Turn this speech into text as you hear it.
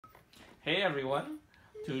Hey everyone!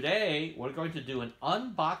 Today we're going to do an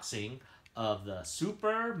unboxing of the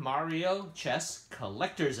Super Mario Chess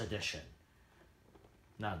Collector's Edition.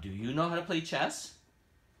 Now, do you know how to play chess?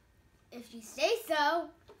 If you say so.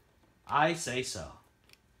 I say so.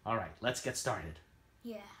 Alright, let's get started.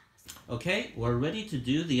 Yeah. Okay, we're ready to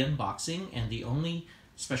do the unboxing, and the only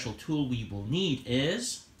special tool we will need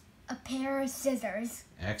is... a pair of scissors.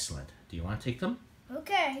 Excellent. Do you want to take them?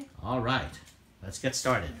 Okay. Alright, let's get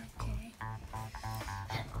started. Okay.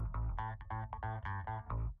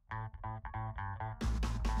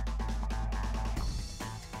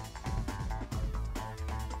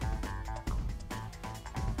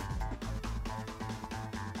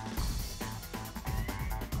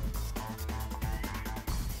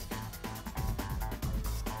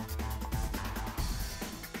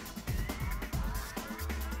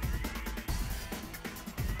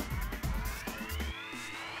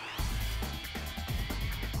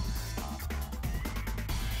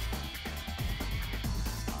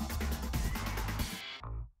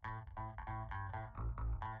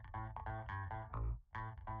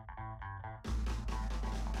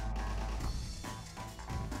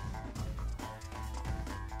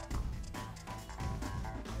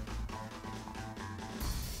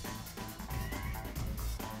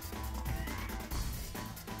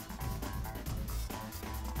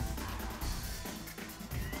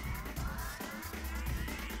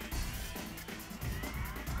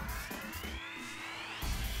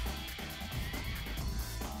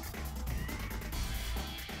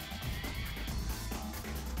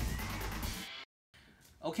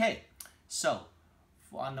 Okay, so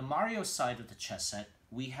on the Mario side of the chess set,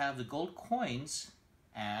 we have the gold coins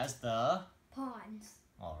as the Pawns.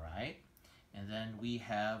 Alright. And then we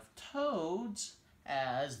have toads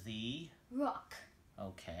as the Rook.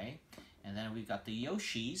 Okay. And then we've got the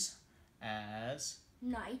Yoshis as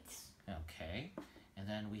Knights. Okay. And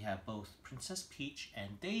then we have both Princess Peach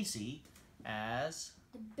and Daisy as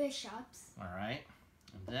The bishops. Alright.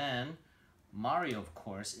 And then Mario, of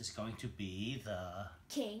course, is going to be the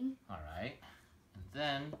King. Alright. And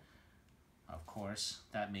then, of course,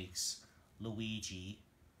 that makes Luigi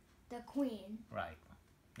The queen. right.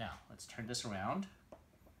 Now, let's turn this around.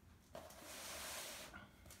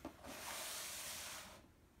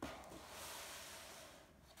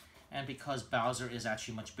 And because Bowser is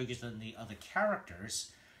actually much bigger than the other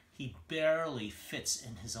characters, he barely fits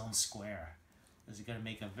in his own square. This is going to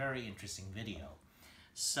make a very interesting video.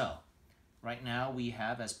 So, right now we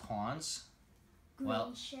have as pawns,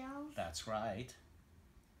 Green shells. that's right.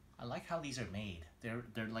 I like how these are made. They're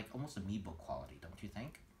like almost amiibo quality, don't you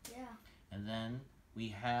think? Yeah. And then we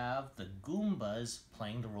have the Goombas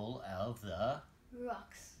playing the role of the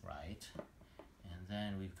Rooks. right. And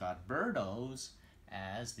then we've got Birdos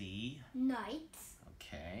as the Knights.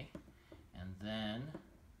 okay. And then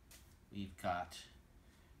we've got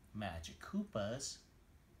Magic Koopas,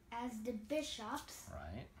 As the bishops.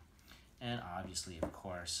 right? And obviously, of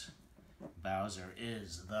course, Bowser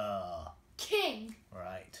is the King.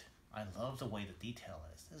 right. I love the way the detail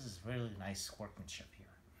is. This is really nice workmanship here.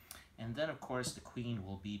 And then, of course, the Queen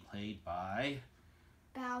will be played by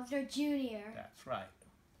Bowser Jr. that's right.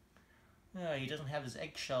 He doesn't have his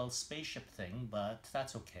eggshell spaceship thing, but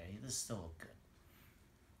that's okay. This is still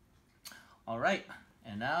good. Alright,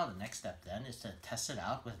 and now the next step then is to test it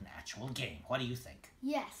out with an actual game. What do you think?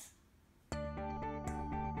 Yes.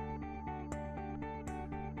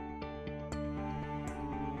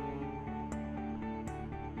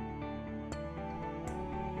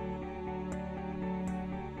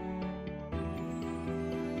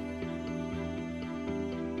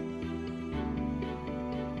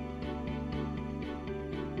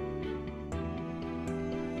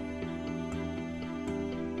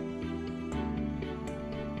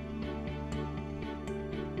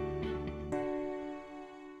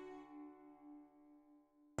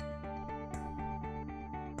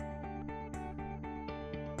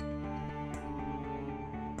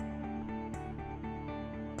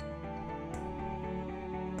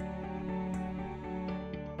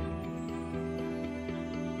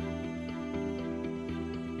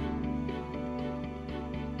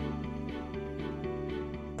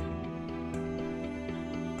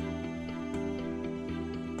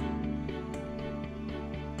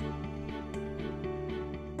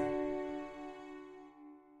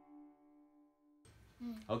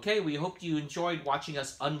 Okay, we hope you enjoyed watching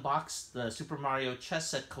us unbox the Super Mario Chess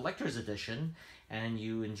Set Collector's Edition, and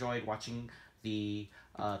you enjoyed watching the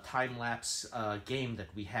time-lapse game that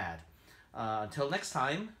we had. Until next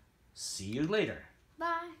time, see you later.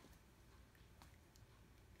 Bye.